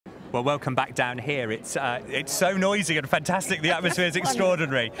Well, welcome back down here. It's so noisy and fantastic. The atmosphere is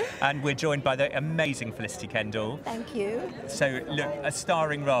extraordinary. And we're joined by the amazing Felicity Kendal. Thank you. So, look, a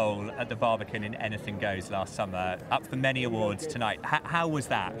starring role at the Barbican in Anything Goes last summer, up for many awards tonight. How was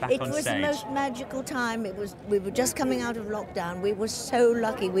that back on stage? It was the most magical time. We were just coming out of lockdown. We were so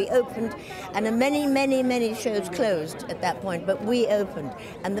lucky. We opened, and many shows closed at that point, but we opened.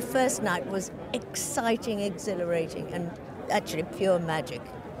 And the first night was exciting, exhilarating, and actually pure magic.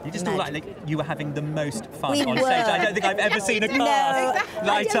 You just all like you were having the most fun we on were. stage. I don't think I've ever seen a cast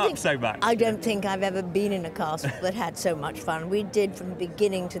light up so much. I don't think I've ever been in a cast that had so much fun. We did from the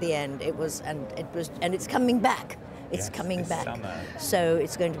beginning to the end. And it's coming back. It's coming back. Summer. So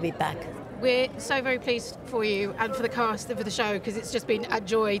it's going to be back. We're so very pleased for you and for the cast and for the show, because it's just been a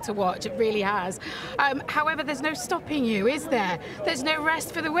joy to watch. It really has. However, there's no stopping you, is there? There's no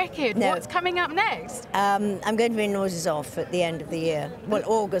rest for the wicked. No. What's coming up next? I'm going to be in Noises Off at the end of the year. Well,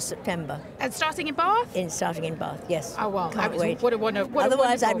 August, September. And starting in Bath? Starting in Bath, yes. Oh, well. Can't wait.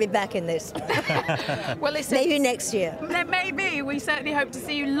 Otherwise, I'd be back in this. Well, listen. Maybe next year. Maybe. We certainly hope to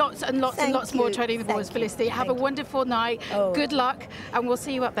see you lots and lots more trading the boards, Felicity. Have a wonderful night. Oh. Good luck. And we'll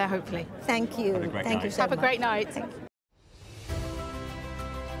see you up there, hopefully. Thank you. Have a great Thank night. you so Have a much. great night.